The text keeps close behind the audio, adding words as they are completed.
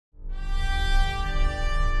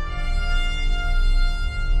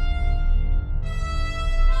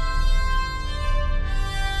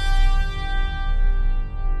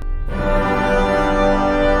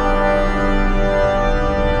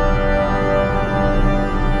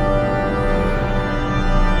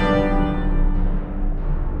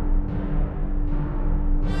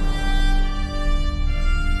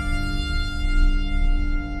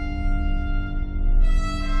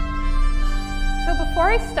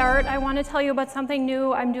start, I want to tell you about something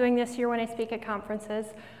new I'm doing this year when I speak at conferences.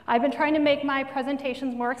 I've been trying to make my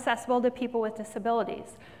presentations more accessible to people with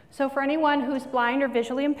disabilities. So for anyone who's blind or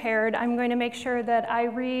visually impaired, I'm going to make sure that I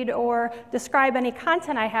read or describe any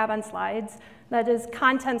content I have on slides. That is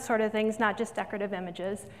content sort of things, not just decorative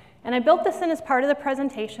images. And I built this in as part of the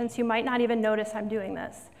presentation, so you might not even notice I'm doing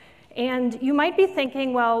this. And you might be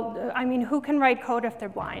thinking, well, I mean, who can write code if they're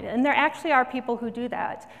blind? And there actually are people who do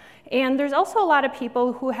that. And there's also a lot of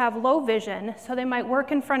people who have low vision, so they might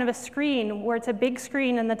work in front of a screen where it's a big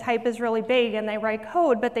screen and the type is really big and they write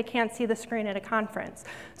code, but they can't see the screen at a conference.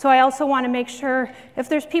 So I also want to make sure, if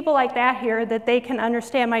there's people like that here, that they can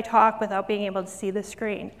understand my talk without being able to see the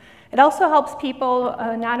screen. It also helps people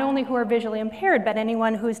not only who are visually impaired, but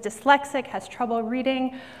anyone who's dyslexic, has trouble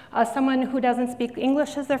reading, someone who doesn't speak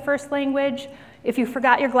English as their first language. If you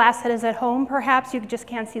forgot your glasses at home, perhaps, you just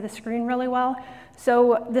can't see the screen really well.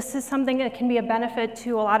 So this is something that can be a benefit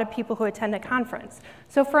to a lot of people who attend a conference.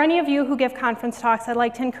 So for any of you who give conference talks, I'd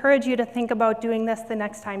like to encourage you to think about doing this the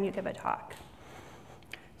next time you give a talk.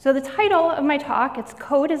 So the title of my talk, it's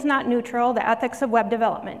Code is Not Neutral, the Ethics of Web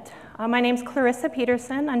Development. My name's Clarissa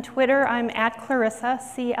Peterson. On Twitter, I'm at Clarissa,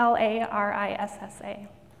 C-L-A-R-I-S-S-A.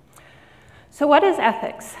 So what is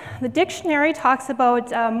ethics? The dictionary talks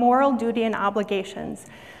about moral duty and obligations.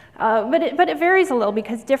 But it varies a little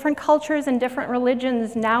because different cultures and different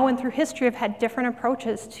religions now and through history have had different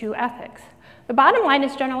approaches to ethics. The bottom line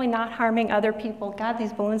is generally not harming other people. God,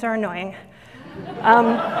 these balloons are annoying.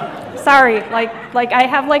 Sorry, like I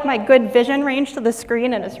have like my good vision range to the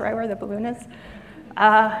screen and it's right where the balloon is.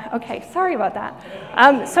 Okay, sorry about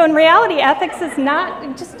that. So in reality, ethics is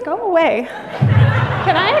not, just go away.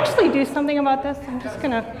 Can I actually do something about this? I'm just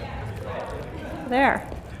gonna, there.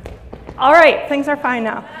 All right, things are fine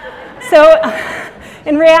now. So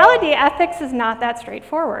in reality, ethics is not that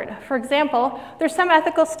straightforward. For example, there's some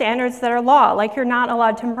ethical standards that are law, like you're not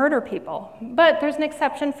allowed to murder people, but there's an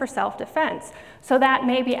exception for self-defense. So that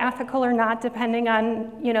may be ethical or not, depending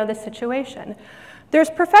on, the situation. There's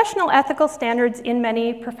professional ethical standards in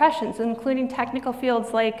many professions, including technical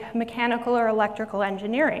fields like mechanical or electrical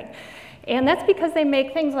engineering. And that's because they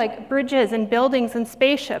make things like bridges and buildings and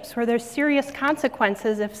spaceships where there's serious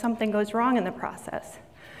consequences if something goes wrong in the process.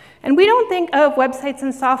 And we don't think of websites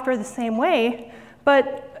and software the same way,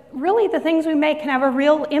 but really the things we make can have a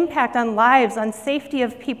real impact on lives, on safety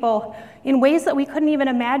of people in ways that we couldn't even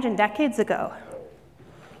imagine decades ago.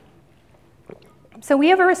 So we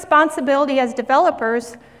have a responsibility as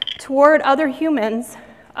developers toward other humans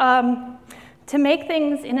to make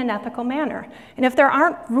things in an ethical manner. And if there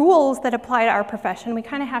aren't rules that apply to our profession, we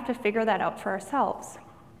kind of have to figure that out for ourselves.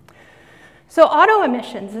 So auto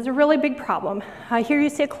emissions is a really big problem. Here you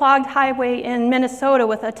see a clogged highway in Minnesota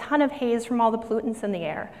with a ton of haze from all the pollutants in the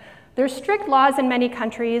air. There's strict laws in many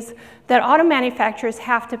countries that auto manufacturers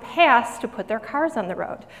have to pass to put their cars on the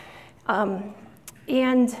road.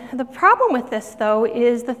 And the problem with this, though,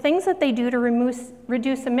 is the things that they do to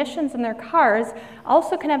reduce emissions in their cars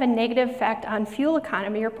also can have a negative effect on fuel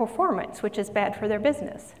economy or performance, which is bad for their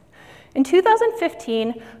business. In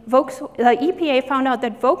 2015, the EPA found out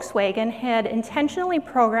that Volkswagen had intentionally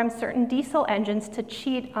programmed certain diesel engines to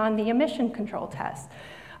cheat on the emission control test.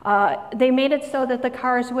 They made it so that the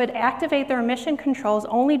cars would activate their emission controls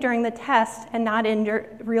only during the test and not in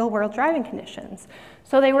real-world driving conditions.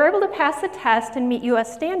 So they were able to pass the test and meet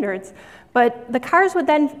US standards, but the cars would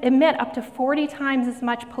then emit up to 40 times as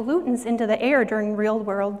much pollutants into the air during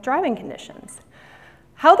real-world driving conditions.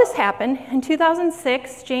 How this happened, in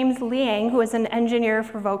 2006, James Liang, who was an engineer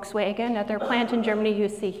for Volkswagen at their plant in Germany you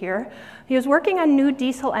see here, he was working on new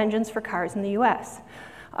diesel engines for cars in the US.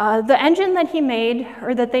 The engine that he made,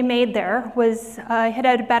 or that they made there, was had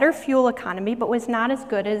a better fuel economy, but was not as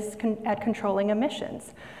good at controlling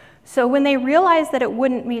emissions. So when they realized that it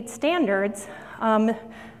wouldn't meet standards,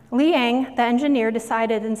 Liang, the engineer,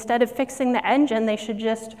 decided instead of fixing the engine, they should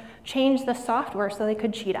just change the software so they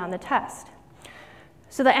could cheat on the test.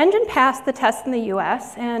 So the engine passed the test in the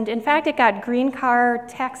US, and in fact, it got green car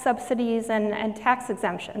tax subsidies and tax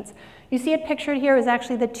exemptions. You see it pictured here is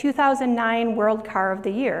actually the 2009 World Car of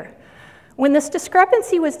the Year. When this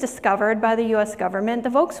discrepancy was discovered by the US government, the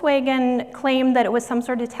Volkswagen claimed that it was some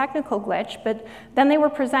sort of technical glitch, but then they were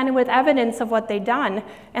presented with evidence of what they'd done,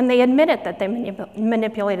 and they admitted that they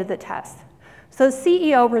manipulated the test. So the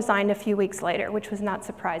CEO resigned a few weeks later, which was not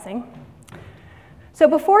surprising. So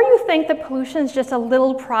before you think that pollution is just a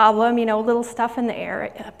little problem, little stuff in the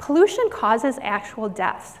air, pollution causes actual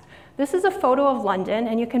deaths. This is a photo of London,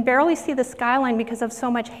 and you can barely see the skyline because of so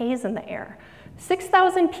much haze in the air.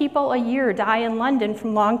 6,000 people a year die in London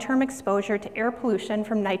from long-term exposure to air pollution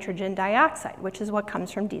from nitrogen dioxide, which is what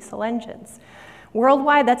comes from diesel engines.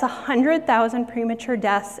 Worldwide, that's 100,000 premature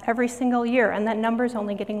deaths every single year, and that number is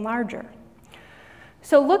only getting larger.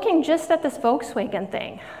 So looking just at this Volkswagen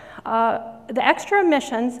thing, the extra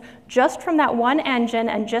emissions just from that one engine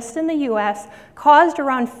and just in the US caused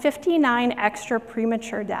around 59 extra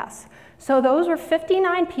premature deaths. So those were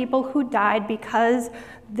 59 people who died because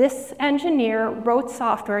this engineer wrote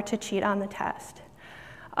software to cheat on the test.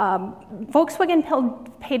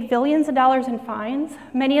 Volkswagen paid billions of dollars in fines.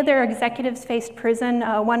 Many of their executives faced prison.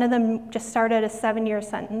 One of them just started a 7-year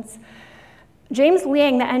sentence. James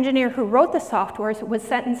Liang, the engineer who wrote the software, was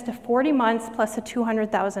sentenced to 40 months plus a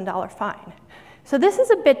 $200,000 fine. So this is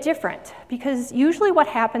a bit different because usually what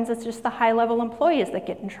happens is just the high-level employees that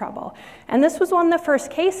get in trouble. And this was one of the first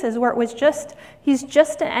cases where it was he's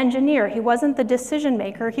just an engineer. He wasn't the decision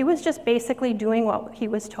maker. He was just basically doing what he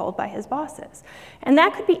was told by his bosses. And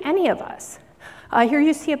that could be any of us. Here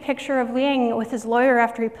you see a picture of Liang with his lawyer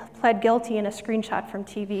after he pled guilty in a screenshot from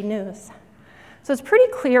TV news. So it's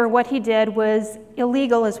pretty clear what he did was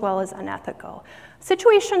illegal as well as unethical.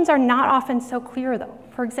 Situations are not often so clear though.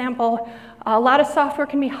 For example, a lot of software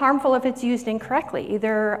can be harmful if it's used incorrectly,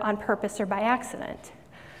 either on purpose or by accident.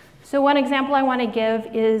 So one example I want to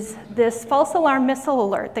give is this false alarm missile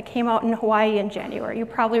alert that came out in Hawaii in January. You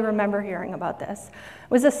probably remember hearing about this.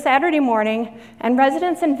 It was a Saturday morning, and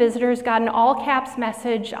residents and visitors got an all-caps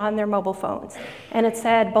message on their mobile phones. And it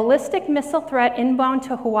said, "Ballistic missile threat inbound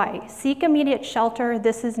to Hawaii. Seek immediate shelter.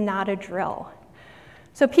 This is not a drill."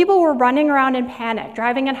 So people were running around in panic,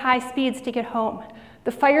 driving at high speeds to get home.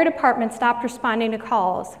 The fire department stopped responding to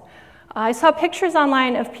calls. I saw pictures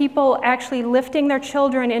online of people actually lifting their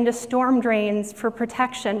children into storm drains for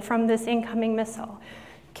protection from this incoming missile.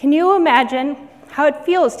 Can you imagine how it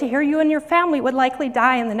feels to hear you and your family would likely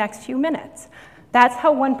die in the next few minutes? That's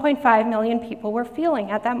how 1.5 million people were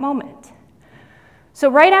feeling at that moment. So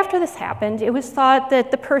right after this happened, it was thought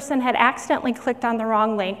that the person had accidentally clicked on the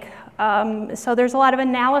wrong link. So there's a lot of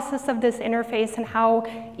analysis of this interface and how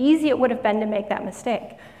easy it would have been to make that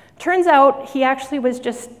mistake. Turns out he actually was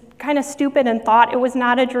just kind of stupid and thought it was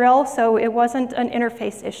not a drill, so it wasn't an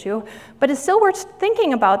interface issue. But it's still worth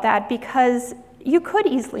thinking about that because you could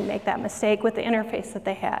easily make that mistake with the interface that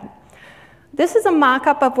they had. This is a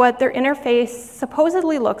mock-up of what their interface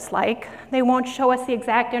supposedly looks like. They won't show us the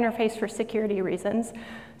exact interface for security reasons.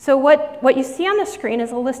 So what you see on the screen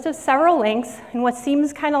is a list of several links in what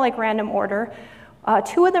seems kind of like random order.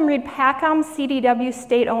 2 of them read PACOM CDW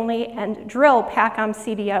state only and drill PACOM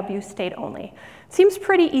CDW state only. It seems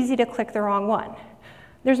pretty easy to click the wrong one.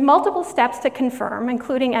 There's multiple steps to confirm,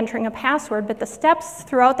 including entering a password, but the steps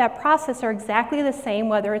throughout that process are exactly the same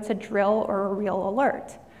whether it's a drill or a real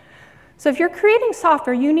alert. So if you're creating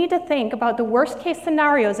software, you need to think about the worst case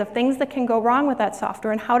scenarios of things that can go wrong with that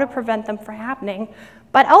software and how to prevent them from happening,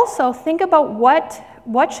 but also think about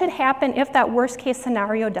what should happen if that worst case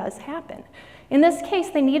scenario does happen. In this case,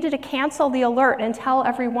 they needed to cancel the alert and tell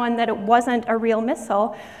everyone that it wasn't a real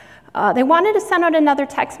missile. They wanted to send out another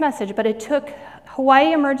text message, but it took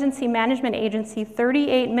Hawaii Emergency Management Agency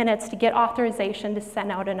 38 minutes to get authorization to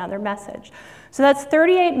send out another message. So that's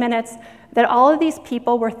 38 minutes that all of these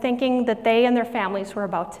people were thinking that they and their families were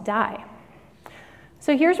about to die.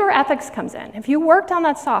 So here's where ethics comes in. If you worked on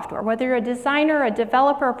that software, whether you're a designer, a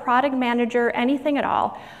developer, a product manager, anything at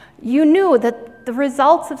all, you knew that the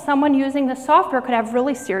results of someone using the software could have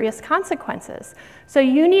really serious consequences. So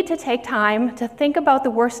you need to take time to think about the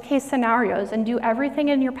worst case scenarios and do everything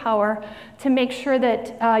in your power to make sure that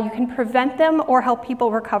you can prevent them or help people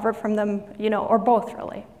recover from them, or both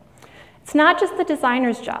really. It's not just the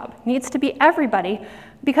designer's job. It needs to be everybody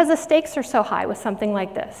because the stakes are so high with something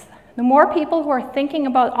like this. The more people who are thinking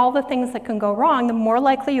about all the things that can go wrong, the more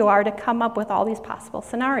likely you are to come up with all these possible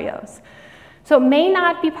scenarios. So it may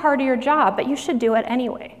not be part of your job, but you should do it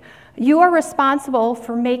anyway. You are responsible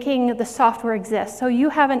for making the software exist, so you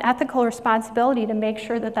have an ethical responsibility to make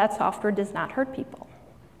sure that that software does not hurt people.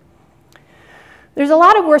 There's a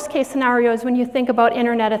lot of worst case scenarios when you think about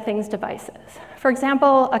Internet of Things devices. For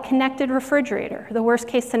example, a connected refrigerator. The worst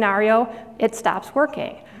case scenario, it stops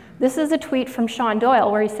working. This is a tweet from Sean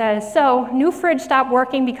Doyle where he says, "So, new fridge stopped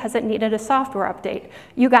working because it needed a software update.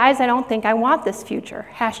 You guys, I don't think I want this future.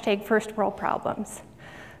 Hashtag first world problems."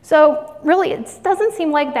 So really, it doesn't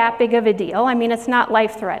seem like that big of a deal. I mean, it's not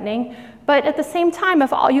life-threatening. But at the same time,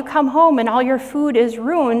 if all you come home and all your food is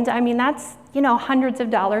ruined, I mean, that's hundreds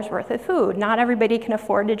of dollars worth of food. Not everybody can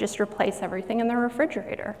afford to just replace everything in their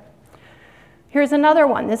refrigerator. Here's another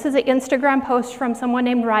one. This is an Instagram post from someone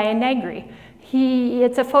named Ryan Negri.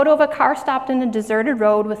 It's a photo of a car stopped in a deserted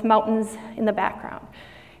road with mountains in the background.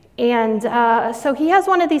 And so he has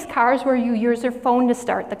one of these cars where you use your phone to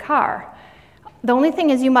start the car. The only thing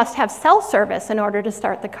is you must have cell service in order to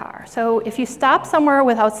start the car. So if you stop somewhere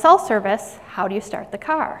without cell service, how do you start the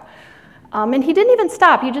car? And he didn't even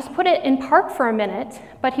stop. He just put it in park for a minute,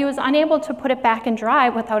 but he was unable to put it back in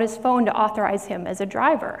drive without his phone to authorize him as a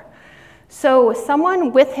driver. So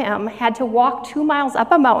someone with him had to walk 2 miles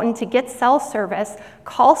up a mountain to get cell service,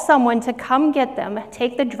 call someone to come get them,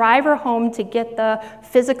 take the driver home to get the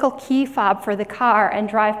physical key fob for the car, and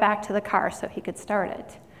drive back to the car so he could start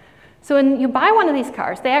it. So when you buy one of these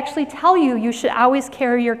cars, they actually tell you you should always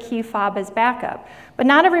carry your key fob as backup. But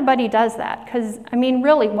not everybody does that, because, I mean,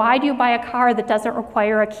 really, why do you buy a car that doesn't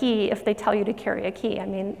require a key if they tell you to carry a key? I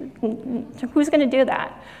mean, who's going to do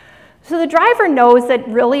that? So the driver knows that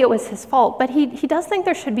really it was his fault, but he does think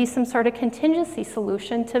there should be some sort of contingency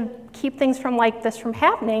solution to keep things from like this from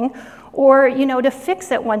happening, or, you know, to fix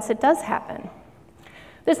it once it does happen.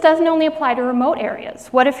 This doesn't only apply to remote areas.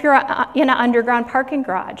 What if you're in an underground parking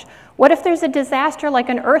garage? What if there's a disaster like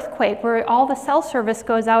an earthquake where all the cell service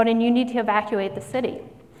goes out and you need to evacuate the city?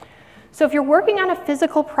 So if you're working on a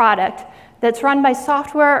physical product that's run by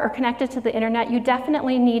software or connected to the internet, you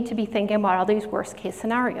definitely need to be thinking about all these worst case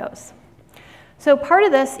scenarios. So part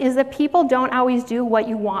of this is that people don't always do what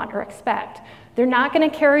you want or expect. They're not going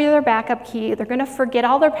to carry their backup key. They're going to forget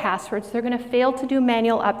all their passwords. They're going to fail to do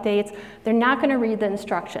manual updates. They're not going to read the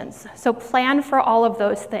instructions. So plan for all of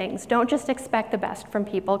those things. Don't just expect the best from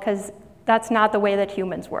people, because that's not the way that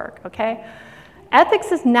humans work, okay?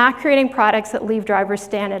 Ethics is not creating products that leave drivers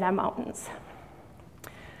stranded on mountains.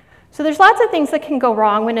 So there's lots of things that can go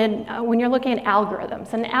wrong when you're looking at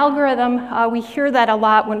algorithms. An algorithm, we hear that a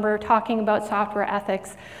lot when we're talking about software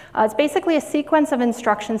ethics. It's basically a sequence of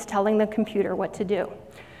instructions telling the computer what to do.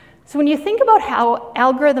 So when you think about how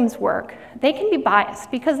algorithms work, they can be biased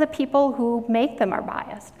because the people who make them are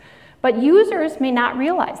biased. But users may not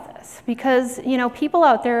realize this because, you know, people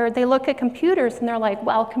out there, they look at computers and they're like,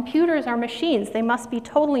 well, computers are machines. They must be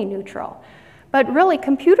totally neutral. But really,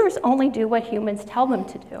 computers only do what humans tell them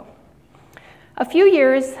to do. A few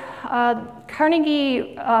years,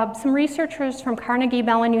 some researchers from Carnegie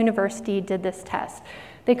Mellon University did this test.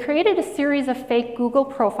 They created a series of fake Google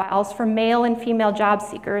profiles for male and female job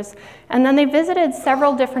seekers, and then they visited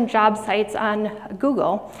several different job sites on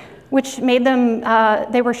Google, which made them,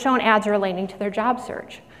 they were shown ads relating to their job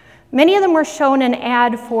search. Many of them were shown an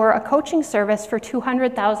ad for a coaching service for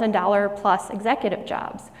 $200,000 plus executive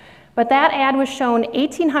jobs. But that ad was shown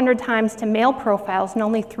 1,800 times to male profiles and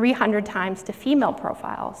only 300 times to female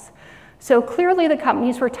profiles. So clearly the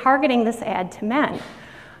companies were targeting this ad to men.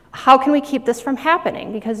 How can we keep this from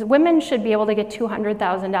happening? Because women should be able to get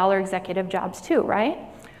 $200,000 executive jobs too, right?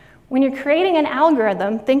 When you're creating an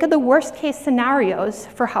algorithm, think of the worst case scenarios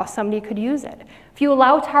for how somebody could use it. If you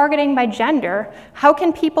allow targeting by gender, how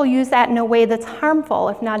can people use that in a way that's harmful,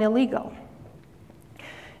 if not illegal?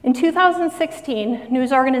 In 2016,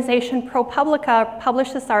 news organization ProPublica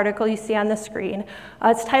published this article you see on the screen.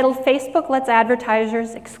 It's titled, "Facebook Lets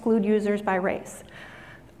Advertisers Exclude Users by Race."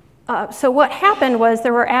 So what happened was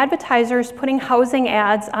there were advertisers putting housing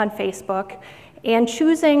ads on Facebook and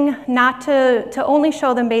choosing not to only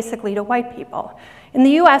show them basically to white people. In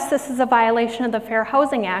the US, this is a violation of the Fair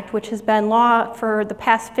Housing Act, which has been law for the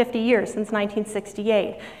past 50 years, since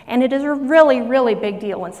 1968. And it is a really, really big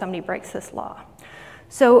deal when somebody breaks this law.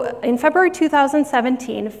 So in February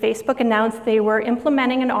 2017, Facebook announced they were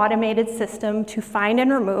implementing an automated system to find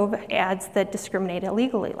and remove ads that discriminate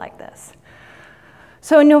illegally like this.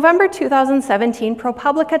 So in November 2017,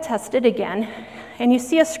 ProPublica tested again, and you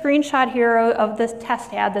see a screenshot here of this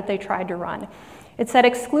test ad that they tried to run. It said,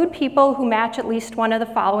 exclude people who match at least one of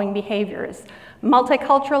the following behaviors: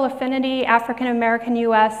 multicultural affinity, African American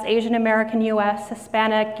US, Asian American US,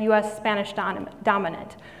 Hispanic US, Spanish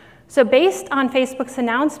dominant. So based on Facebook's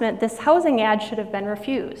announcement, this housing ad should have been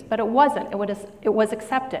refused, but it wasn't. It was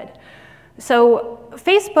accepted. So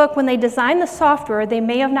Facebook, when they designed the software, they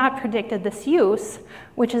may have not predicted this use,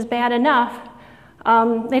 which is bad enough.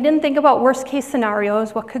 They didn't think about worst case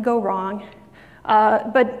scenarios, what could go wrong.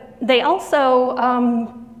 But they also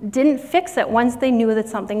didn't fix it once they knew that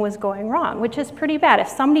something was going wrong, which is pretty bad. If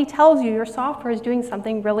somebody tells you your software is doing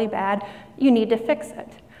something really bad, you need to fix it.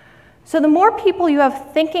 So the more people you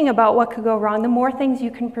have thinking about what could go wrong, the more things you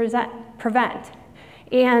can prevent.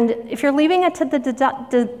 And if you're leaving it to the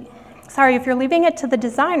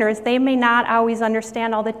designers, they may not always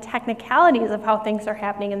understand all the technicalities of how things are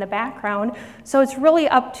happening in the background. So it's really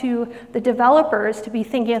up to the developers to be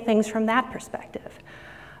thinking of things from that perspective.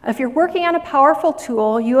 If you're working on a powerful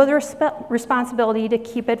tool, you have the responsibility to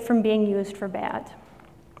keep it from being used for bad.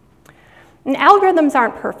 And algorithms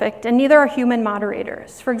aren't perfect, and neither are human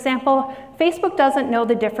moderators. For example, Facebook doesn't know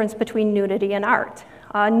the difference between nudity and art.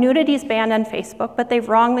 Nudity is banned on Facebook, but they've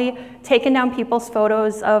wrongly taken down people's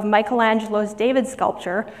photos of Michelangelo's David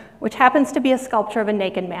sculpture, which happens to be a sculpture of a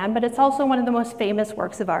naked man, but it's also one of the most famous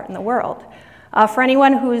works of art in the world. For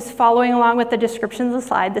anyone who's following along with the description of the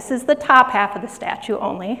slide, this is the top half of the statue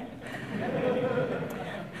only.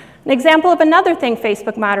 An example of another thing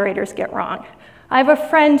Facebook moderators get wrong. I have a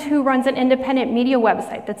friend who runs an independent media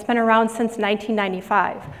website that's been around since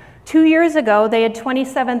 1995. 2 years ago, they had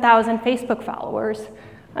 27,000 Facebook followers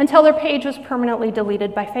until their page was permanently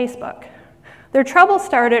deleted by Facebook. Their trouble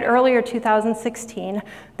started earlier 2016.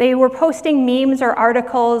 They were posting memes or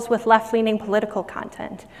articles with left-leaning political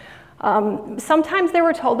content. Sometimes they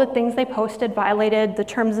were told that things they posted violated the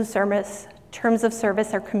terms of service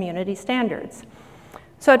or community standards.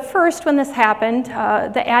 So at first, when this happened,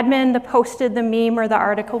 the admin that posted the meme or the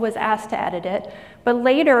article was asked to edit it. But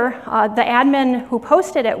later, the admin who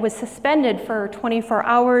posted it was suspended for 24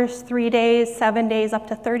 hours, 3 days, 7 days, up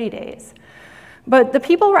to 30 days. But the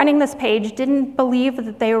people running this page didn't believe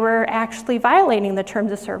that they were actually violating the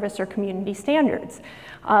terms of service or community standards.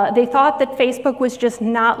 They thought that Facebook was just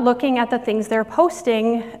not looking at the things they're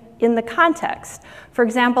posting in the context. For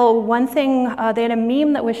example, one thing, they had a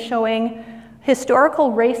meme that was showing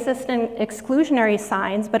historical racist and exclusionary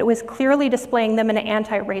signs, but it was clearly displaying them in an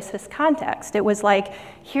anti-racist context. It was like,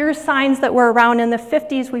 here's signs that were around in the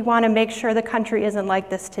 50s, we want to make sure the country isn't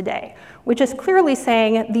like this today, which is clearly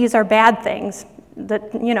saying these are bad things,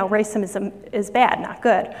 that, you know, racism is bad, not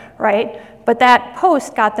good, right? But that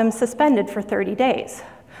post got them suspended for 30 days.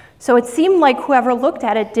 So it seemed like whoever looked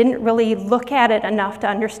at it didn't really look at it enough to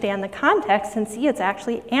understand the context and see it's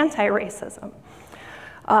actually anti-racism.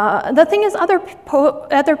 The thing is,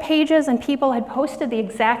 other pages and people had posted the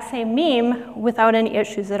exact same meme without any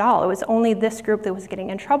issues at all. It was only this group that was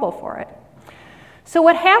getting in trouble for it. So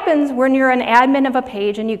what happens when you're an admin of a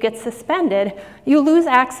page and you get suspended, you lose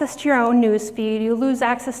access to your own newsfeed, you lose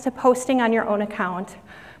access to posting on your own account,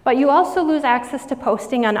 but you also lose access to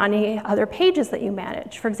posting on any other pages that you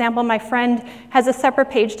manage. For example, my friend has a separate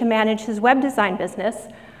page to manage his web design business,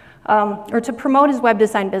 or to promote his web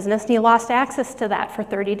design business, and he lost access to that for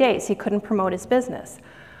 30 days. He couldn't promote his business.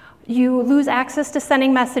 You lose access to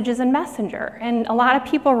sending messages in Messenger, and a lot of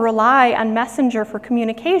people rely on Messenger for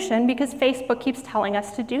communication because Facebook keeps telling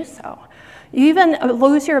us to do so. You even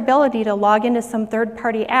lose your ability to log into some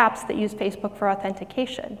third-party apps that use Facebook for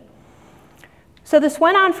authentication. So this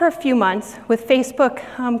went on for a few months, with Facebook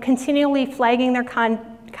continually flagging their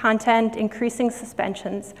content, increasing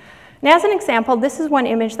suspensions. And as an example, this is one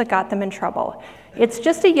image that got them in trouble. It's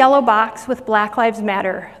just a yellow box with Black Lives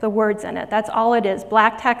Matter, the words in it. That's all it is,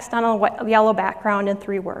 black text on a yellow background and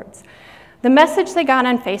 3 words. The message they got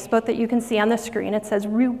on Facebook that you can see on the screen, it says,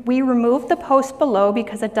 "We removed the post below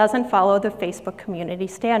because it doesn't follow the Facebook community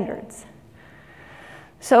standards."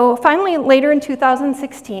 So finally, later in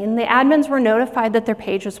 2016, the admins were notified that their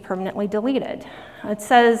page was permanently deleted. It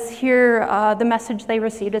says here, the message they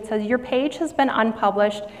received, it says, "Your page has been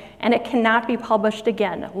unpublished and it cannot be published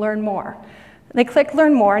again. Learn more." They clicked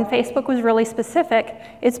Learn More, and Facebook was really specific.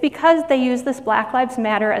 It's because they use this Black Lives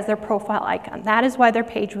Matter as their profile icon. That is why their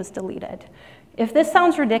page was deleted. If this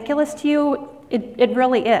sounds ridiculous to you, it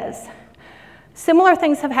really is. Similar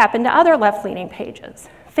things have happened to other left-leaning pages.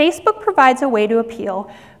 Facebook provides a way to appeal,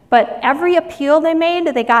 but every appeal they made,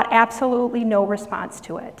 they got absolutely no response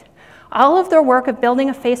to it. All of their work of building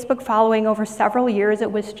a Facebook following over several years,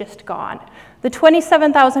 it was just gone. The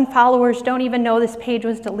 27,000 followers don't even know this page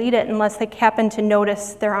was deleted unless they happen to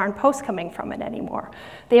notice there aren't posts coming from it anymore.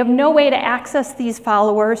 They have no way to access these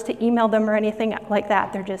followers, to email them or anything like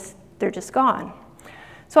that. They're just gone.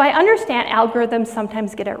 So I understand algorithms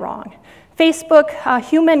sometimes get it wrong. Facebook,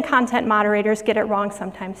 human content moderators get it wrong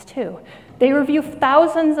sometimes too. They review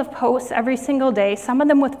thousands of posts every single day, some of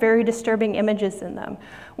them with very disturbing images in them.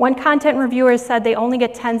 One content reviewer said they only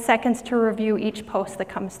get 10 seconds to review each post that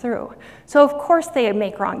comes through. So of course they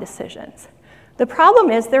make wrong decisions. The problem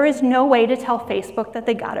is there is no way to tell Facebook that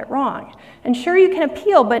they got it wrong. And sure, you can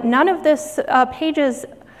appeal, but none of this page's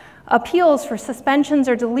appeals for suspensions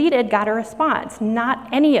or deleted got a response, not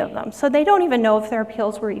any of them. So they don't even know if their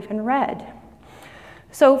appeals were even read.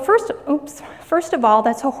 So first of all,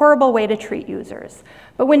 that's a horrible way to treat users.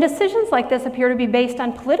 But when decisions like this appear to be based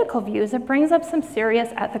on political views, it brings up some serious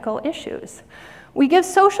ethical issues. We give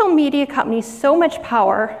social media companies so much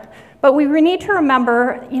power, but we need to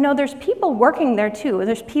remember, there's people working there too.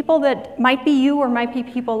 There's people that might be you or might be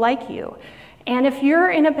people like you. And if you're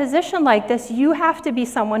in a position like this, you have to be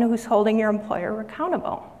someone who's holding your employer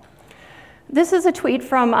accountable. This is a tweet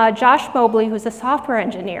from Josh Mobley, who's a software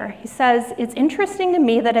engineer. He says, "It's interesting to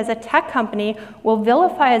me that as a tech company, we'll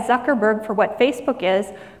vilify a Zuckerberg for what Facebook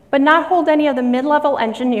is, but not hold any of the mid-level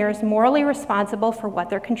engineers morally responsible for what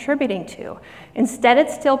they're contributing to. Instead,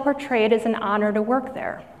 it's still portrayed as an honor to work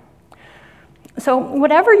there." So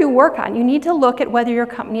whatever you work on, you need to look at whether your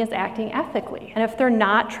company is acting ethically. And if they're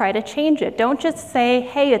not, try to change it. Don't just say,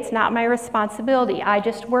 hey, it's not my responsibility. I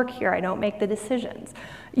just work here. I don't make the decisions.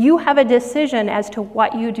 You have a decision as to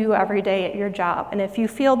what you do every day at your job. And if you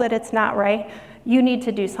feel that it's not right, you need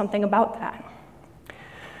to do something about that.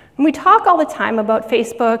 And we talk all the time about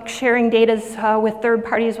Facebook sharing data with third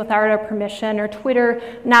parties without our permission, or Twitter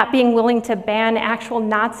not being willing to ban actual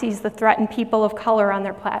Nazis that threaten people of color on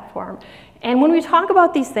their platform. And when we talk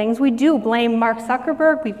about these things, we do blame Mark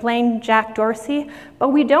Zuckerberg, we blame Jack Dorsey, but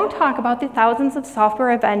we don't talk about the thousands of software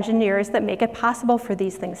engineers that make it possible for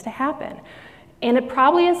these things to happen. And it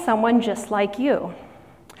probably is someone just like you.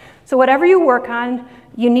 So whatever you work on,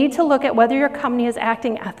 you need to look at whether your company is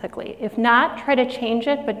acting ethically. If not, try to change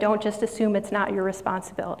it, but don't just assume it's not your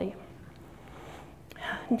responsibility.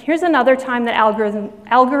 And here's another time that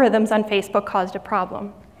algorithms on Facebook caused a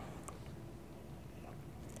problem.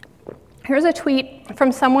 Here's a tweet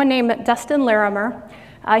from someone named Dustin Larimer.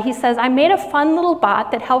 He says, "I made a fun little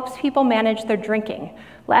bot that helps people manage their drinking.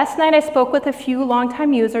 Last night I spoke with a few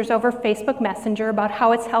longtime users over Facebook Messenger about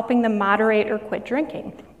how it's helping them moderate or quit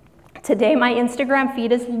drinking. Today my Instagram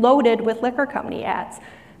feed is loaded with liquor company ads.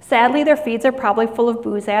 Sadly, their feeds are probably full of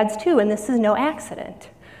booze ads too, and this is no accident."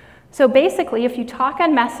 So basically, if you talk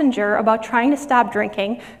on Messenger about trying to stop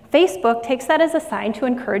drinking, Facebook takes that as a sign to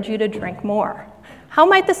encourage you to drink more. How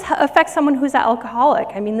might this affect someone who's an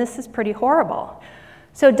alcoholic? I mean, this is pretty horrible.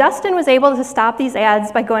 So Dustin was able to stop these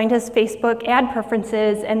ads by going to his Facebook ad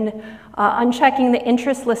preferences and unchecking the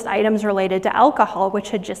interest list items related to alcohol,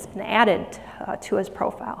 which had just been added to his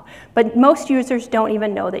profile. But most users don't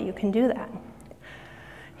even know that you can do that.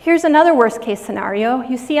 Here's another worst case scenario.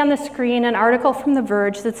 You see on the screen an article from The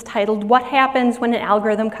Verge that's titled, "What Happens When an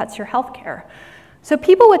Algorithm Cuts Your Healthcare?" So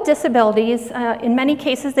people with disabilities, in many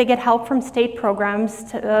cases, they get help from state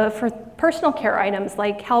programs for personal care items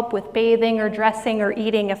like help with bathing or dressing or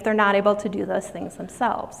eating if they're not able to do those things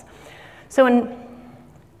themselves. So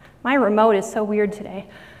my remote is so weird today.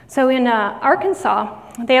 So in Arkansas,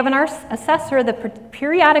 they have an assessor that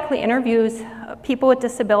periodically interviews people with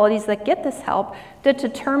disabilities that get this help to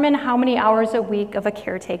determine how many hours a week of a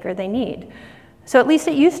caretaker they need. So at least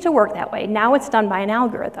it used to work that way. Now it's done by an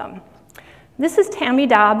algorithm. This is Tammy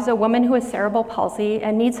Dobbs, a woman who has cerebral palsy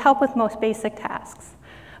and needs help with most basic tasks.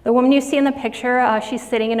 The woman you see in the picture, she's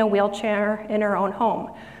sitting in a wheelchair in her own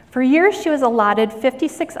home. For years, she was allotted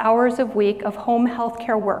 56 hours a week of home health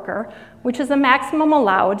care worker, which is the maximum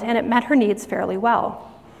allowed, and it met her needs fairly well.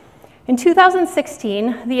 In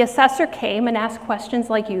 2016, the assessor came and asked questions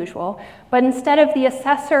like usual, but instead of the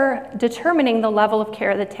assessor determining the level of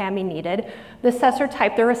care that Tammy needed, the assessor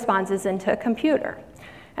typed the responses into a computer.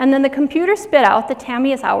 And then the computer spit out that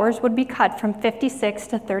Tammy's hours would be cut from 56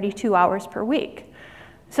 to 32 hours per week.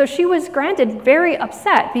 So she was granted very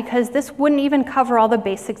upset because this wouldn't even cover all the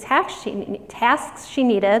basic tasks she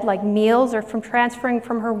needed, like meals or from transferring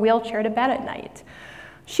from her wheelchair to bed at night.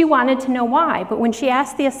 She wanted to know why, but when she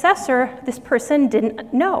asked the assessor, this person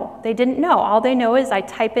didn't know. They didn't know. All they know is I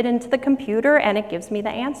type it into the computer and it gives me the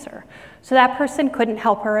answer. So that person couldn't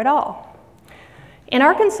help her at all. In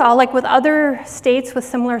Arkansas, like with other states with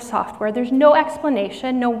similar software, there's no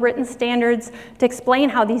explanation, no written standards to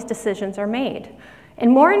explain how these decisions are made. And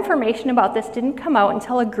more information about this didn't come out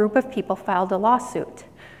until a group of people filed a lawsuit.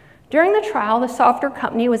 During the trial, the software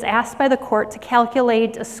company was asked by the court to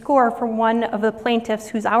calculate a score for one of the plaintiffs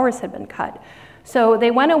whose hours had been cut. So they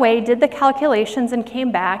went away, did the calculations, and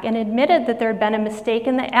came back and admitted that there had been a mistake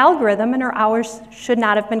in the algorithm and her hours should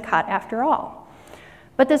not have been cut after all.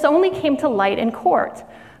 But this only came to light in court.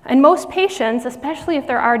 And most patients, especially if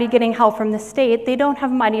they're already getting help from the state, they don't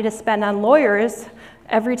have money to spend on lawyers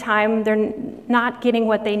every time they're not getting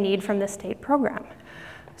what they need from the state program.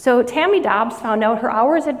 So Tammy Dobbs found out her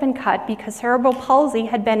hours had been cut because cerebral palsy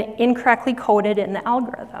had been incorrectly coded in the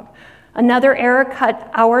algorithm. Another error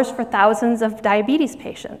cut hours for thousands of diabetes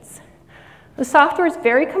patients. The software is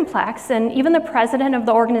very complex, and even the president of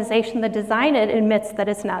the organization that designed it admits that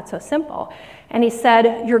it's not so simple. And he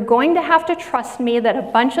said, "You're going to have to trust me that a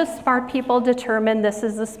bunch of smart people determined this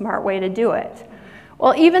is the smart way to do it."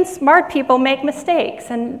 Well, even smart people make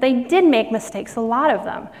mistakes, and they did make mistakes, a lot of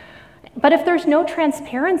them. But if there's no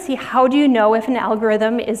transparency, how do you know if an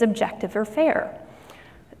algorithm is objective or fair?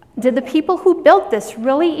 Did the people who built this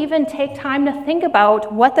really even take time to think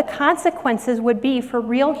about what the consequences would be for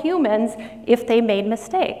real humans if they made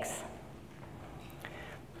mistakes?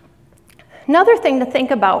 Another thing to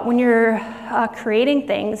think about when you're creating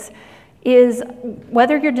things is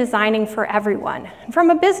whether you're designing for everyone. From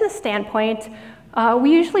a business standpoint,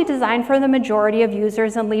 we usually design for the majority of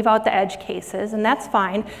users and leave out the edge cases, and that's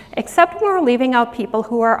fine, except when we're leaving out people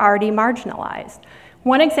who are already marginalized.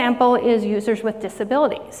 One example is users with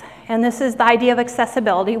disabilities, and this is the idea of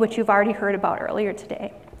accessibility, which you've already heard about earlier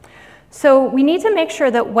today. So we need to make sure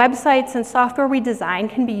that websites and software we design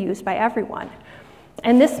can be used by everyone.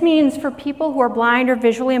 And this means for people who are blind or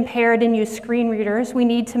visually impaired and use screen readers, we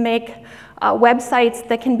need to make websites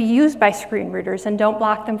that can be used by screen readers and don't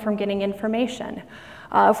block them from getting information.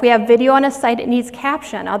 If we have video on a site, it needs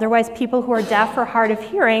caption. Otherwise, people who are deaf or hard of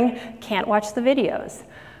hearing can't watch the videos.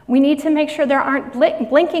 We need to make sure there aren't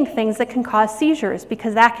blinking things that can cause seizures,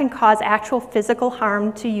 because that can cause actual physical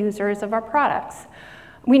harm to users of our products.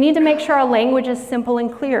 We need to make sure our language is simple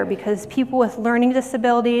and clear, because people with learning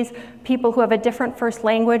disabilities, people who have a different first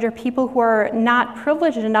language, or people who are not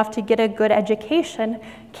privileged enough to get a good education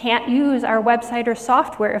can't use our website or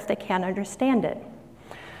software if they can't understand it.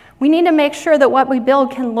 We need to make sure that what we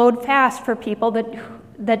build can load fast for people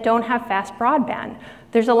that don't have fast broadband.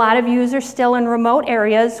 There's a lot of users still in remote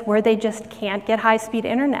areas where they just can't get high-speed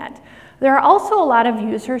internet. There are also a lot of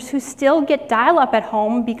users who still get dial-up at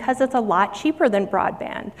home because it's a lot cheaper than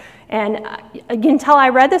broadband. And until I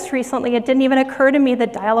read this recently, it didn't even occur to me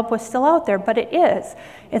that dial-up was still out there, but it is.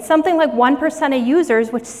 It's something like 1% of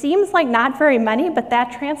users, which seems like not very many, but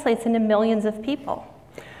that translates into millions of people.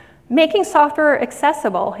 Making software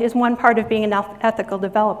accessible is one part of being an ethical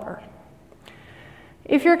developer.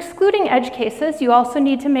 If you're excluding edge cases, you also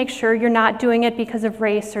need to make sure you're not doing it because of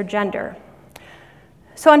race or gender.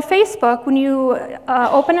 So on Facebook, when you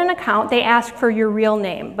open an account, they ask for your real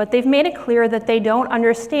name, but they've made it clear that they don't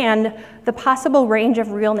understand the possible range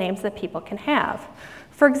of real names that people can have.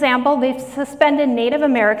 For example, they've suspended Native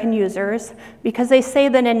American users because they say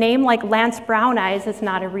that a name like Lance Brown Eyes is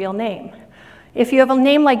not a real name. If you have a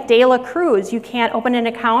name like De La Cruz, you can't open an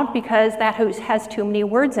account because that has too many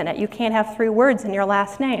words in it. You can't have 3 words in your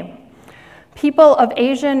last name. People of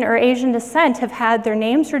Asian or Asian descent have had their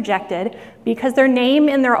names rejected because their name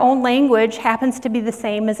in their own language happens to be the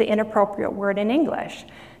same as the inappropriate word in English.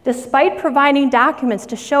 Despite providing documents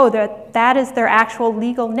to show that that is their actual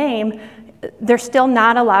legal name, they're still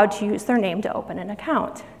not allowed to use their name to open an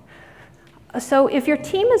account. So if your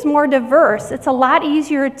team is more diverse, it's a lot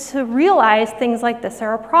easier to realize things like this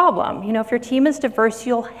are a problem. You know, if your team is diverse,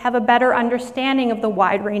 you'll have a better understanding of the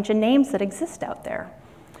wide range of names that exist out there.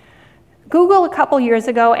 Google a couple years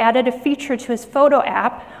ago added a feature to its photo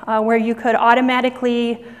app where you could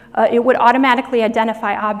it would automatically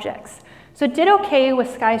identify objects. So it did okay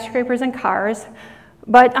with skyscrapers and cars,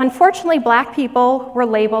 but unfortunately black people were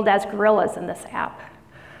labeled as gorillas in this app.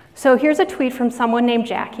 So here's a tweet from someone named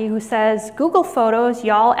Jackie who says, "Google Photos,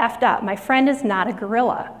 y'all effed up. My friend is not a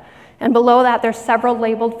gorilla." And below that, there's several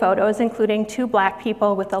labeled photos, including 2 black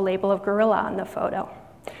people with the label of gorilla on the photo.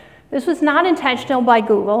 This was not intentional by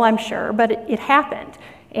Google, I'm sure, but it happened.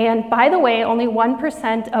 And by the way, only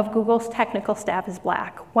 1% of Google's technical staff is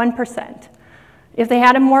black, 1%. If they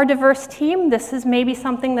had a more diverse team, this is maybe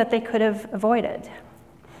something that they could have avoided.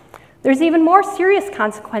 There's even more serious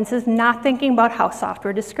consequences not thinking about how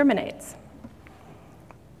software discriminates.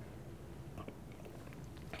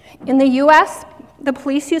 In the US, the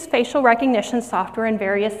police use facial recognition software in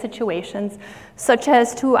various situations, such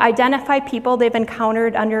as to identify people they've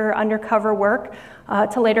encountered under undercover work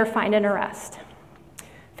to later find and arrest.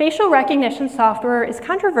 Facial recognition software is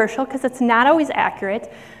controversial because it's not always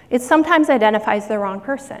accurate. It sometimes identifies the wrong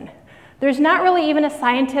person. There's not really even a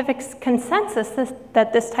scientific consensus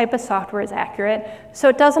that this type of software is accurate, so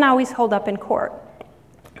it doesn't always hold up in court.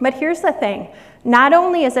 But here's the thing. Not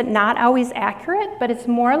only is it not always accurate, but it's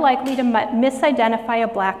more likely to misidentify a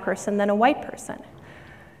black person than a white person.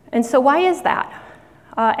 And so why is that?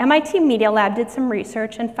 MIT Media Lab did some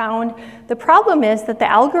research and found the problem is that the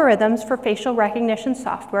algorithms for facial recognition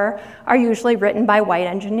software are usually written by white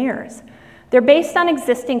engineers. They're based on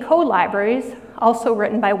existing code libraries, also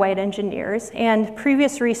written by white engineers, and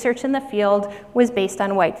previous research in the field was based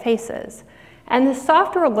on white faces. And the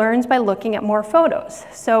software learns by looking at more photos.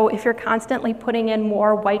 So if you're constantly putting in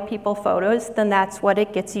more white people photos, then that's what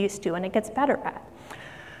it gets used to and it gets better at.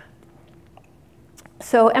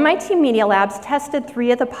 So MIT Media Labs tested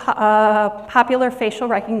 3 of the popular facial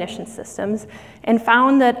recognition systems and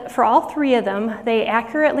found that for all 3 of them, they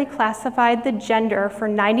accurately classified the gender for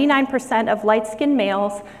 99% of light-skinned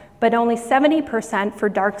males but only 70% for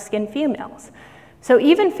dark-skinned females. So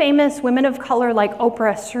even famous women of color like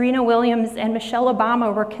Oprah, Serena Williams, and Michelle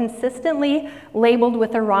Obama were consistently labeled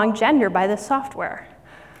with the wrong gender by the software.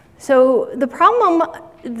 So the problem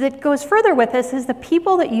that goes further with this is the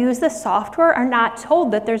people that use the software are not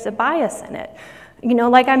told that there's a bias in it. You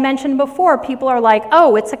know, like I mentioned before, people are like,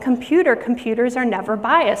 oh, it's a computer. Computers are never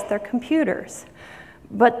biased. They're computers.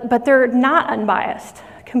 But they're not unbiased.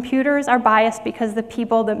 Computers are biased because the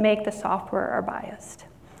people that make the software are biased.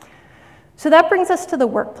 So that brings us to the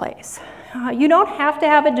workplace. You don't have to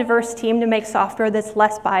have a diverse team to make software that's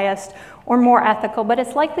less biased or more ethical, but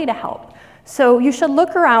it's likely to help. So you should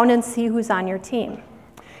look around and see who's on your team.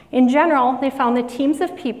 In general, they found that teams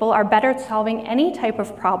of people are better at solving any type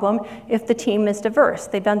of problem if the team is diverse.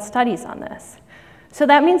 They've done studies on this. So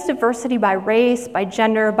that means diversity by race, by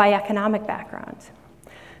gender, by economic background.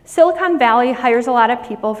 Silicon Valley hires a lot of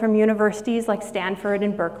people from universities like Stanford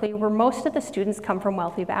and Berkeley, where most of the students come from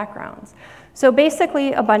wealthy backgrounds. So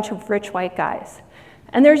basically, a bunch of rich white guys.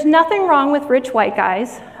 And there's nothing wrong with rich white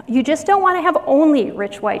guys. You just don't want to have only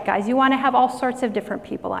rich white guys. You want to have all sorts of different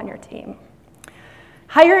people on your team.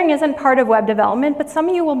 Hiring isn't part of web development, but some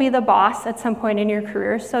of you will be the boss at some point in your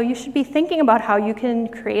career, so you should be thinking about how you can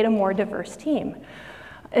create a more diverse team.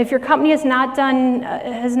 If your company has not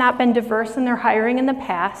been diverse in their hiring in the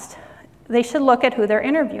past, they should look at who they're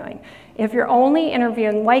interviewing. If you're only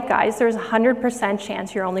interviewing white guys, there's a 100%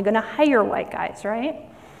 chance you're only going to hire white guys, right?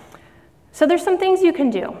 So there's some things you can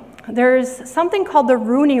do. There's something called the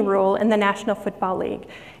Rooney Rule in the National Football League.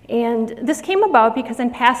 And this came about because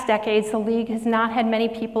in past decades, the league has not had many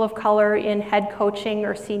people of color in head coaching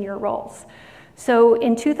or senior roles. So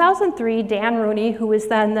in 2003, Dan Rooney, who was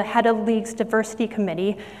then the head of the league's diversity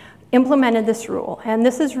committee, implemented this rule. And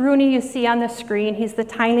this is Rooney you see on the screen. He's the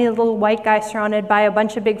tiny little white guy surrounded by a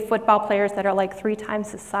bunch of big football players that are like 3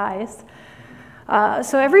 times his size.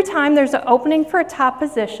 So every time there's an opening for a top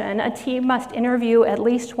position, a team must interview at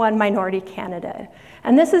least one minority candidate.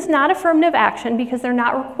 And this is not affirmative action because they're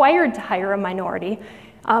not required to hire a minority.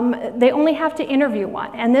 They only have to interview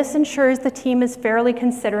one, and this ensures the team is fairly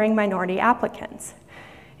considering minority applicants.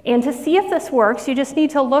 And to see if this works, you just need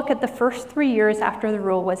to look at the first 3 years after the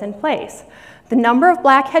rule was in place. The number of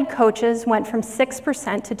black head coaches went from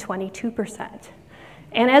 6% to 22%.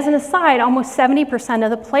 And as an aside, almost 70% of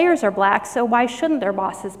the players are black, so why shouldn't their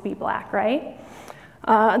bosses be black, right?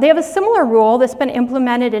 They have a similar rule that's been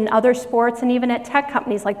implemented in other sports and even at tech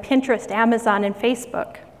companies like Pinterest, Amazon, and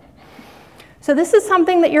Facebook. So this is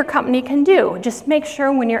something that your company can do. Just make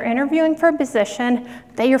sure when you're interviewing for a position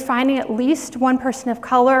that you're finding at least one person of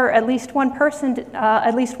color, at least one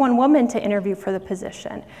woman to interview for the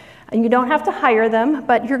position. And you don't have to hire them,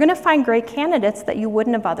 but you're going to find great candidates that you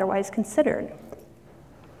wouldn't have otherwise considered.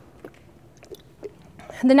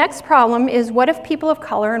 The next problem is, what if people of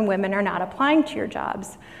color and women are not applying to your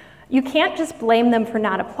jobs? You can't just blame them for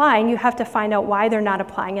not applying. You have to find out why they're not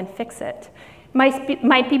applying and fix it. It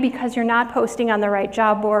might be because you're not posting on the right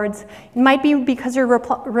job boards. It might be because you're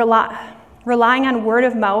relying on word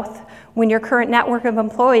of mouth when your current network of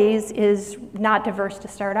employees is not diverse to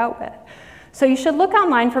start out with. So you should look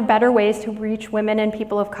online for better ways to reach women and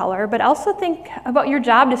people of color, but also think about your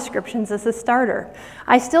job descriptions as a starter.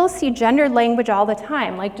 I still see gendered language all the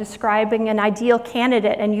time, like describing an ideal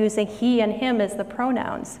candidate and using he and him as the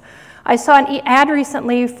pronouns. I saw an ad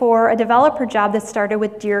recently for a developer job that started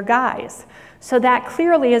with "Dear Guys." So that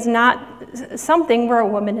clearly is not something where a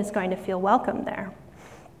woman is going to feel welcome there.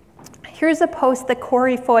 Here's a post that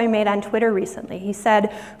Corey Foy made on Twitter recently. He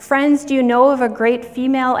said, "Friends, do you know of a great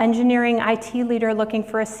female engineering IT leader looking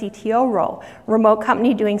for a CTO role? Remote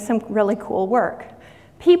company doing some really cool work."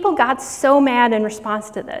 People got so mad in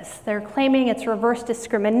response to this. They're claiming it's reverse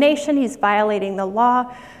discrimination, he's violating the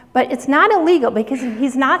law, but it's not illegal because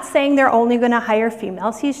he's not saying they're only going to hire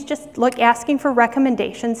females. He's just asking for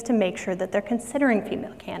recommendations to make sure that they're considering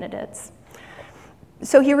female candidates.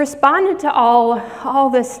 So he responded to all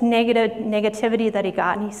this negativity that he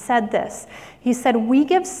got, and he said this. He said, "We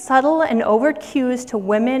give subtle and overt cues to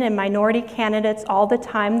women and minority candidates all the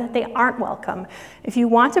time that they aren't welcome. If you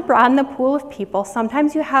want to broaden the pool of people,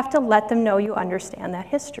 sometimes you have to let them know you understand that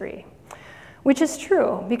history." Which is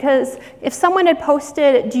true, because if someone had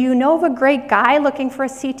posted, "Do you know of a great guy looking for a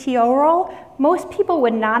CTO role?" most people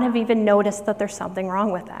would not have even noticed that there's something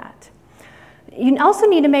wrong with that. You also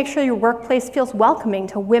need to make sure your workplace feels welcoming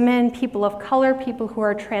to women, people of color, people who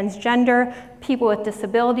are transgender, people with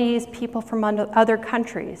disabilities, people from other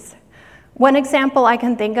countries. One example I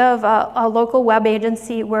can think of, a local web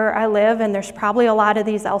agency where I live, and there's probably a lot of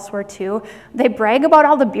these elsewhere too, they brag about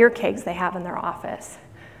all the beer kegs they have in their office.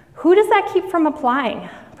 Who does that keep from applying?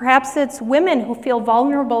 Perhaps it's women who feel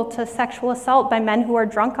vulnerable to sexual assault by men who are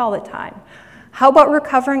drunk all the time. How about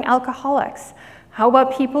recovering alcoholics? How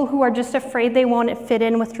about people who are just afraid they won't fit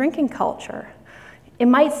in with drinking culture? It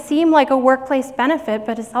might seem like a workplace benefit,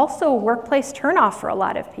 but it's also a workplace turnoff for a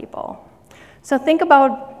lot of people. So think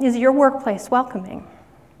about, is your workplace welcoming?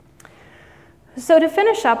 So to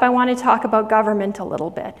finish up, I want to talk about government a little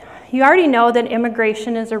bit. You already know that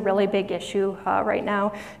immigration is a really big issue right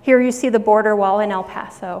now. Here you see the border wall in El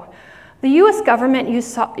Paso. The US government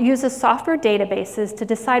uses software databases to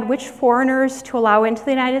decide which foreigners to allow into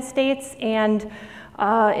the United States, and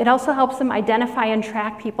it also helps them identify and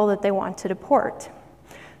track people that they want to deport.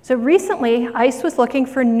 So recently, ICE was looking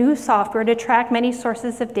for new software to track many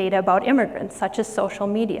sources of data about immigrants, such as social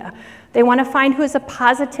media. They want to find who is a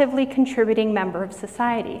positively contributing member of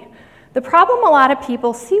society. The problem a lot of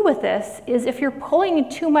people see with this is if you're pulling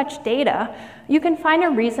too much data, you can find a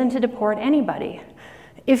reason to deport anybody.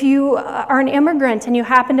 If you are an immigrant and you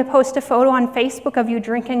happen to post a photo on Facebook of you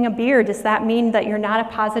drinking a beer, does that mean that you're not a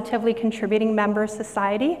positively contributing member of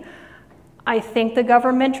society? I think the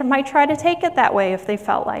government might try to take it that way if they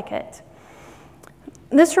felt like it.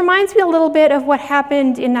 This reminds me a little bit of what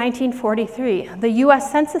happened in 1943. The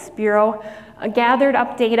US Census Bureau gathered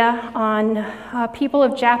up data on people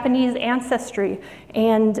of Japanese ancestry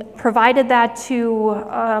and provided that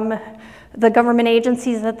to the government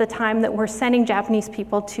agencies at the time that were sending Japanese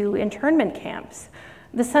people to internment camps.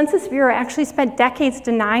 The Census Bureau actually spent decades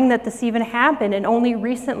denying that this even happened, and only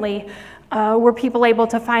recently were people able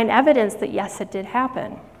to find evidence that yes, it did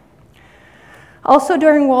happen. Also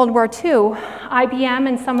during World War II, IBM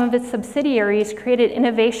and some of its subsidiaries created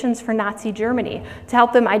innovations for Nazi Germany to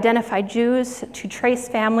help them identify Jews, to trace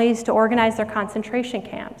families, to organize their concentration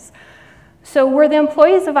camps. So were the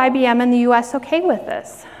employees of IBM in the US okay with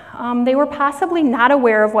this? They were possibly not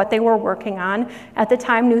aware of what they were working on. At the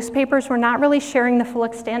time, newspapers were not really sharing the full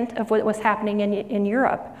extent of what was happening in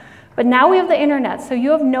Europe. But now we have the internet, so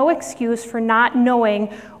you have no excuse for not knowing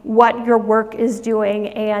what your work is doing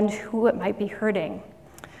and who it might be hurting.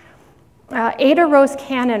 Ada Rose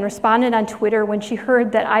Cannon responded on Twitter when she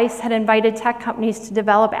heard that ICE had invited tech companies to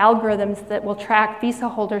develop algorithms that will track visa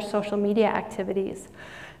holders' social media activities.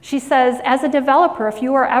 She says, as a developer, if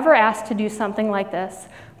you are ever asked to do something like this,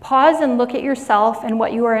 pause and look at yourself and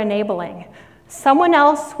what you are enabling. Someone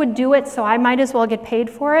else would do it, so I might as well get paid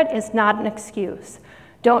for it is not an excuse.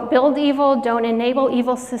 Don't build evil, don't enable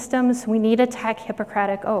evil systems. We need a tech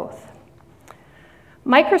Hippocratic oath.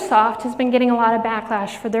 Microsoft has been getting a lot of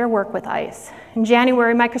backlash for their work with ICE. In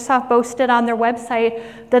January, Microsoft boasted on their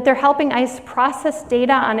website that they're helping ICE process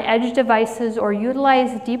data on edge devices or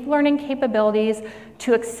utilize deep learning capabilities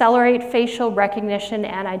to accelerate facial recognition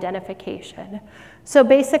and identification. So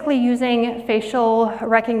basically using facial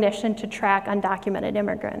recognition to track undocumented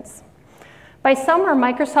immigrants. By summer,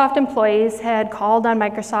 Microsoft employees had called on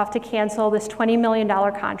Microsoft to cancel this $20 million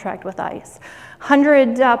contract with ICE.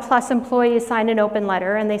 100 plus employees signed an open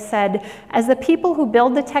letter, and they said, as the people who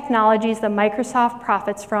build the technologies that Microsoft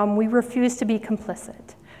profits from, we refuse to be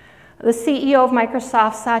complicit. The CEO of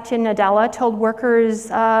Microsoft, Satya Nadella, told workers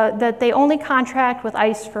that they only contract with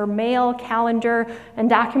ICE for mail, calendar, and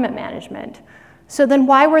document management. So then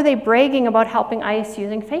why were they bragging about helping ICE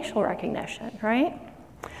using facial recognition, right?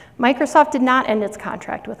 Microsoft did not end its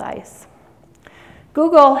contract with ICE.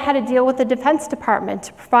 Google had a deal with the Defense Department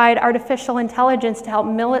to provide artificial intelligence to help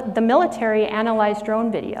the military analyze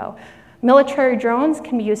drone video. Military drones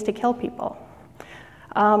can be used to kill people.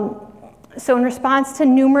 So in response to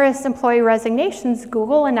numerous employee resignations,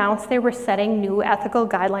 Google announced they were setting new ethical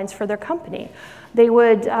guidelines for their company. They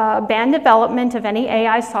would ban development of any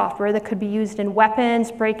AI software that could be used in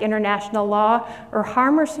weapons, break international law, or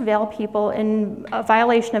harm or surveil people in a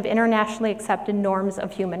violation of internationally accepted norms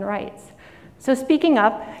of human rights. So speaking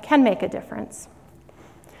up can make a difference.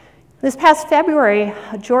 This past February,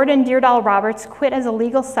 Jordan Deardahl Roberts quit as a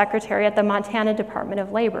legal secretary at the Montana Department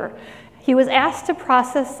of Labor. He was asked to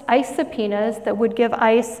process ICE subpoenas that would give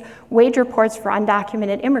ICE wage reports for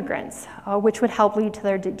undocumented immigrants, which would help lead to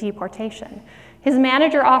their deportation. His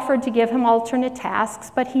manager offered to give him alternate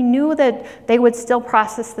tasks, but he knew that they would still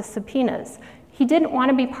process the subpoenas. He didn't want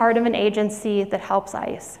to be part of an agency that helps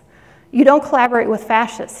ICE. You don't collaborate with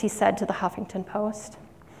fascists, he said to the Huffington Post.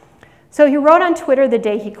 So he wrote on Twitter the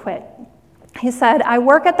day he quit. He said, I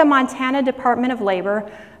work at the Montana Department of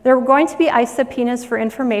Labor. There were going to be ICE subpoenas for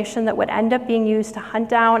information that would end up being used to hunt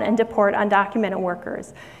down and deport undocumented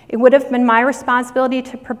workers. It would have been my responsibility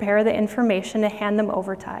to prepare the information to hand them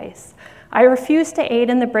over to ICE. I refuse to aid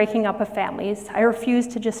in the breaking up of families. I refuse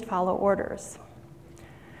to just follow orders.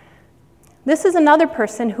 This is another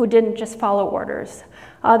person who didn't just follow orders.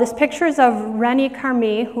 This picture is of René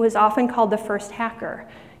Carmi, who is often called the first hacker.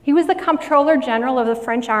 He was the Comptroller General of the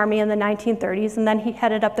French Army in the 1930s, and then he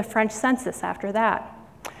headed up the French census after that.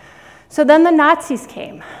 So then the Nazis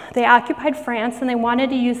came. They occupied France, and they wanted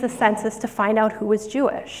to use the census to find out who was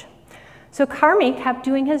Jewish. So Carmi kept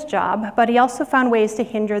doing his job, but he also found ways to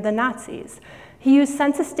hinder the Nazis. He used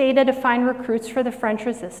census data to find recruits for the French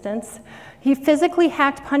resistance. He physically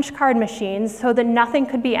hacked punch card machines so that nothing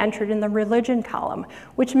could be entered in the religion column,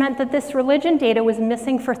 which meant that this religion data was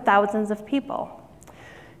missing for thousands of people.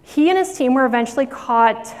 He and his team were eventually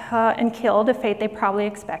caught and killed, a fate they probably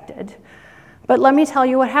expected. But let me tell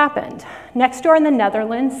you what happened. Next door in the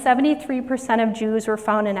Netherlands, 73% of Jews were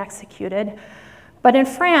found and executed. But in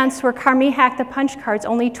France, where Carmi hacked the punch cards,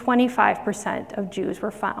 only 25% of Jews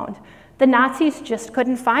were found. The Nazis just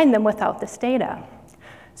couldn't find them without this data.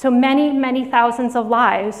 So many, many thousands of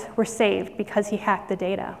lives were saved because he hacked the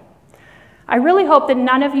data. I really hope that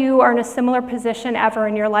none of you are in a similar position ever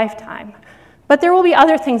in your lifetime. But there will be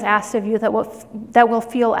other things asked of you that will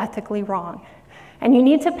feel ethically wrong. And you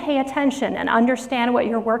need to pay attention and understand what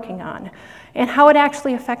you're working on and how it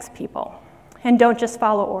actually affects people. And don't just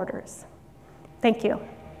follow orders. Thank you.